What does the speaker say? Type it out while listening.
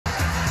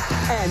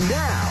And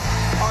now,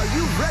 are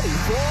you ready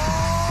for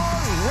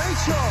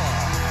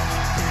Rachael?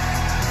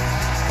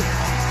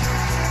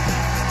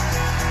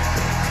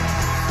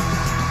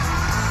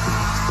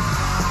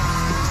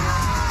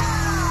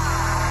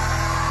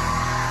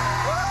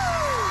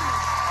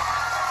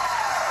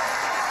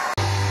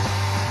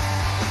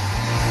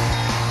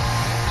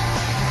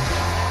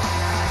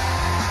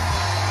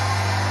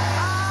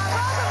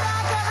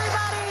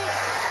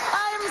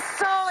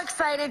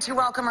 To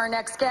welcome our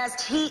next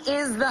guest. He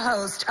is the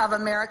host of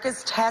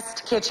America's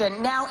Test Kitchen,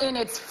 now in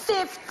its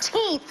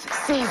 15th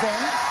season.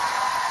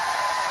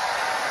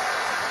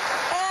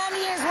 And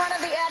he is one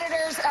of the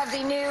editors of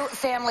the new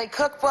family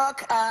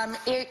cookbook.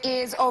 It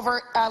is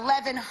over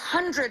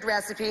 1,100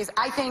 recipes.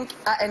 I think,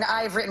 and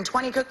I've written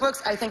 20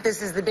 cookbooks, I think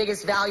this is the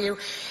biggest value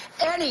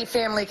any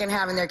family can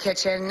have in their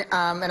kitchen.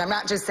 And I'm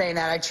not just saying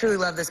that. I truly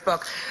love this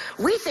book.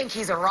 We think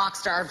he's a rock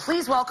star.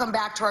 Please welcome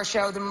back to our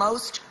show the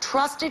most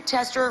trusted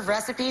tester of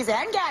recipes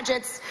and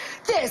gadgets.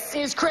 This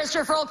is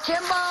Christopher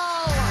Kimball.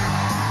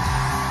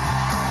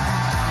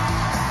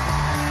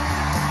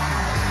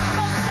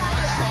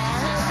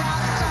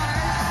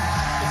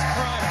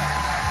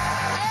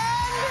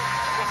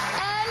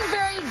 And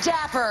very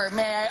dapper,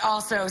 may I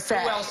also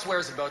say. Who else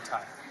wears a bow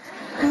tie?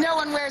 No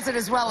one wears it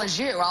as well as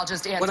you. I'll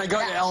just answer. When I go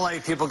to LA,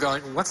 people go,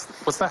 what's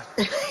that?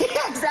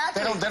 Yeah,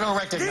 exactly. They don't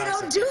recognize it. They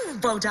don't do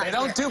bow ties. They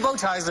don't do bow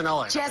ties in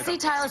LA. Jesse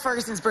Tyler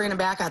Ferguson's bringing him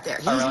back out there.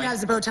 He really?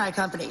 has a bow tie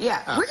company.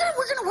 Yeah, we're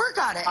gonna work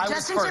on it. I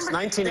was first,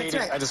 1980.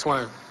 Right. I just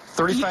want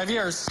 35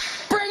 years.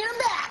 Bringing him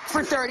back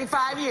for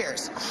 35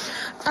 years.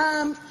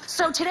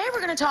 So today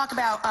we're going to talk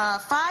about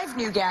 5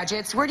 new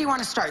gadgets. Where do you want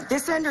to start?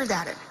 This end or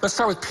that end? Let's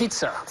start with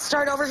pizza.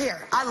 Start over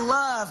here. I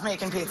love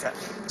making pizza.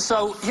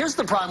 So here's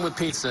the problem with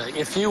pizza.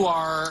 If you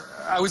are,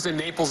 I was in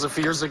Naples a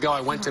few years ago. I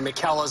went to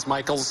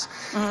Michael's.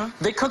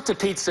 They cooked a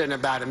pizza in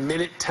about 1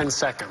 minute, 10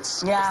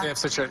 seconds. Yeah. They have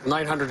such a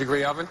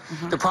 900-degree oven.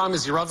 The problem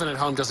is your oven at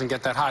home doesn't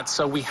get that hot.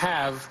 So we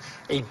have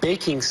a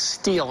baking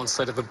steel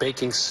instead of a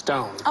baking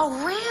stone.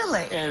 Oh,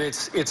 really? And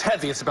it's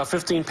heavy. It's about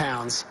 15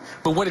 pounds.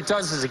 But what it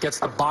does is it gets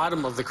the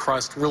bottom of the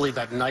crust really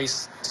that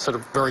nice, sort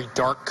of very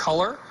dark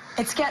color.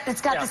 It's got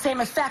the same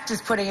effect as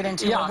putting it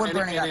into a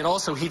wood-burning oven. And it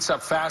also heats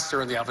up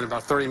faster in the oven,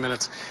 about 30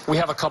 minutes. We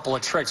have a couple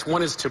of tricks.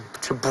 One is to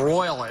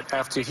broil it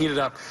after you heat it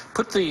up.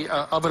 Put the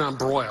oven on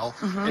broil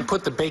and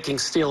put the baking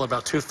steel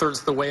about 2/3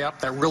 of the way up.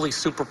 That really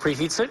super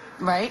preheats it.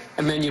 Right.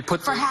 And then you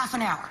put for half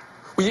an hour.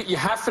 Well, you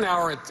half an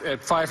hour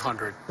at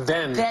 500,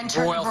 then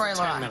turn broil the broiler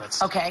for 10 on.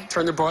 minutes. Okay.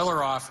 Turn the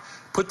broiler off,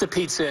 put the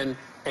pizza in,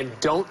 and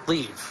don't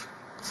leave.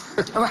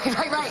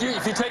 Right.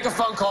 If you take a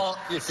phone call,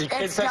 if your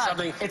kid says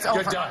something,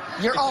 you're done.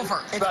 You're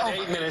over. It's about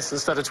 8 minutes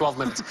instead of 12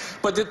 minutes.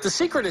 But the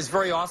secret is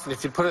very often,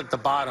 if you put it at the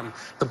bottom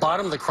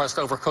of the crust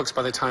overcooks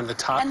by the time the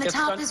top gets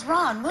done. And the top is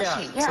raw and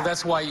mushy. Yeah. So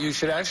that's why you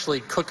should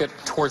actually cook it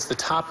towards the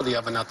top of the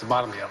oven, not the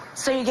bottom of the oven.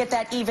 So you get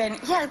that even.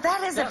 Yeah,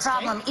 that is a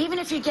problem. Even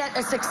if you get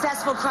a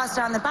successful crust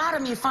on the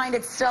bottom, you find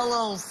it's still a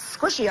little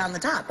squishy on the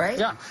top, right?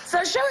 Yeah.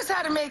 So show us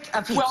how to make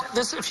a pizza. Well,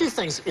 there's a few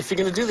things. If you're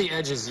going to do the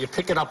edges, you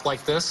pick it up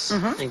like this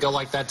and go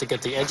like that to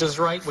get the edges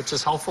right, which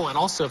is helpful. And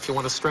also, if you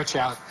want to stretch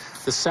out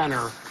the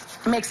center,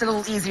 it makes it a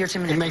little easier to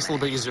manipulate. It makes it a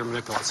little bit easier to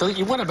manipulate. So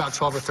you want about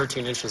 12 or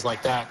 13 inches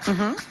like that.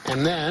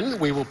 And then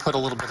we will put a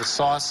little bit of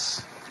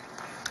sauce.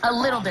 A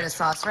little bit of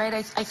sauce, right?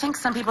 I think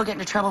some people get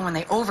into trouble when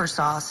they over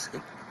sauce.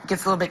 It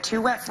gets a little bit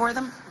too wet for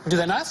them. Do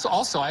that.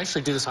 Also, I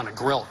actually do this on a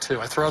grill, too.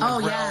 I throw it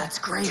on the grill, yeah, it's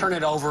great. Turn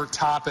it over,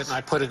 top it, and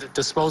I put a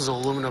disposable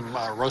aluminum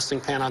roasting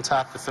pan on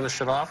top to finish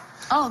it off.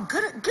 Oh,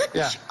 good.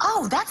 Yeah.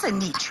 Oh, that's a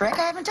neat trick.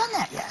 I haven't done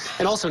that yet.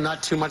 And also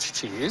not too much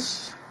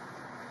cheese.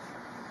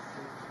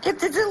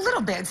 It's a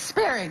little bit. It's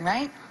sparing,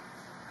 right?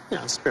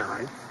 Yeah, it's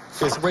sparing.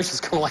 Rachel's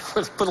going to like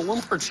put a little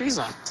more cheese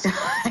on.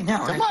 I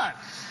know. Come on.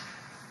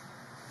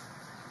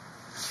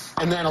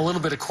 And then a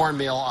little bit of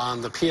cornmeal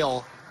on the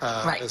peel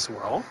as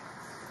well.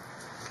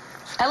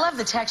 I love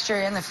the texture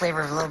and the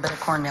flavor of a little bit of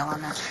cornmeal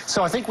on that.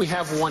 So I think we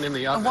have one in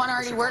the oven. One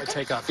already working?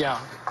 Take up, yeah.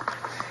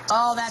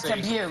 Oh, that's a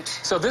beaut.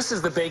 So this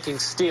is the baking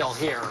steel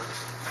here.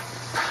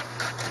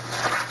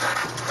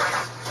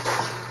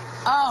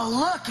 Oh,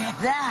 look at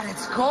that.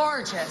 It's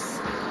gorgeous.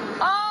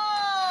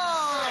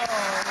 Oh,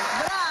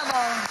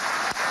 bravo.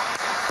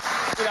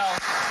 You know,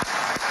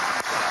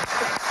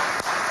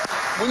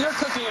 when you're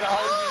cooking at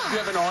home, you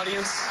have an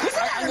audience. Isn't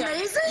that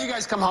amazing? You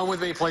guys come home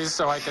with me, please,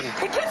 so I can...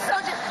 It gets so...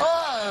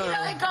 You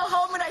know, I go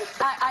home and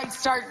I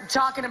start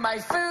talking to my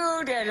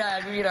food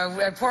and, you know,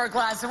 I pour a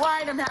glass of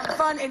wine, I'm having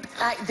fun, and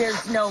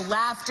there's no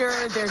laughter,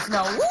 there's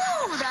no,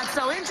 woo, that's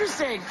so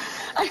interesting.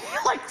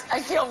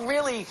 I feel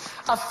really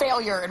a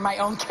failure in my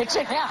own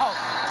kitchen now.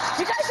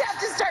 You guys have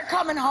to start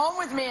coming home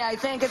with me, I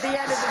think, at the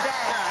end of the day.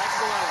 Yeah,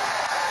 absolutely.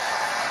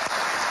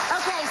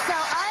 Okay, so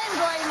I am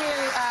going to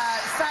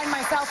sign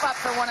myself up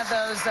for one of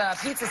those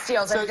pizza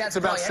steels. So it's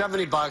about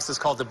 $70. It's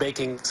called the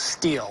baking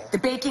steel. The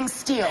baking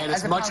steel. And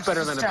it's much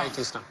better than a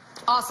baking stone.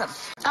 Awesome.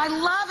 I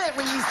love it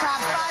when you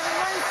stop by and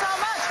learn so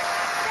much.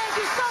 Thank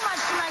Thank you so much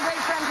to my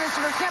great friend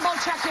Christopher Kimball.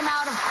 Check him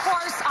out, of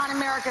course, on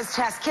America's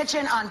Test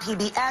Kitchen on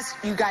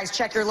PBS. You guys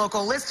check your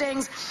local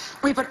listings.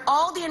 We put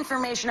all the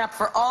information up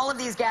for all of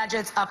these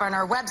gadgets up on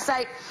our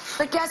website.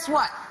 But guess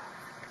what?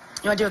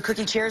 You want to do a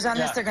cookie cheers on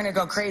this? They're going to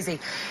go crazy.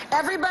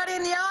 Everybody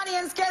in the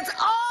audience gets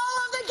all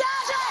of the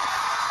gadgets!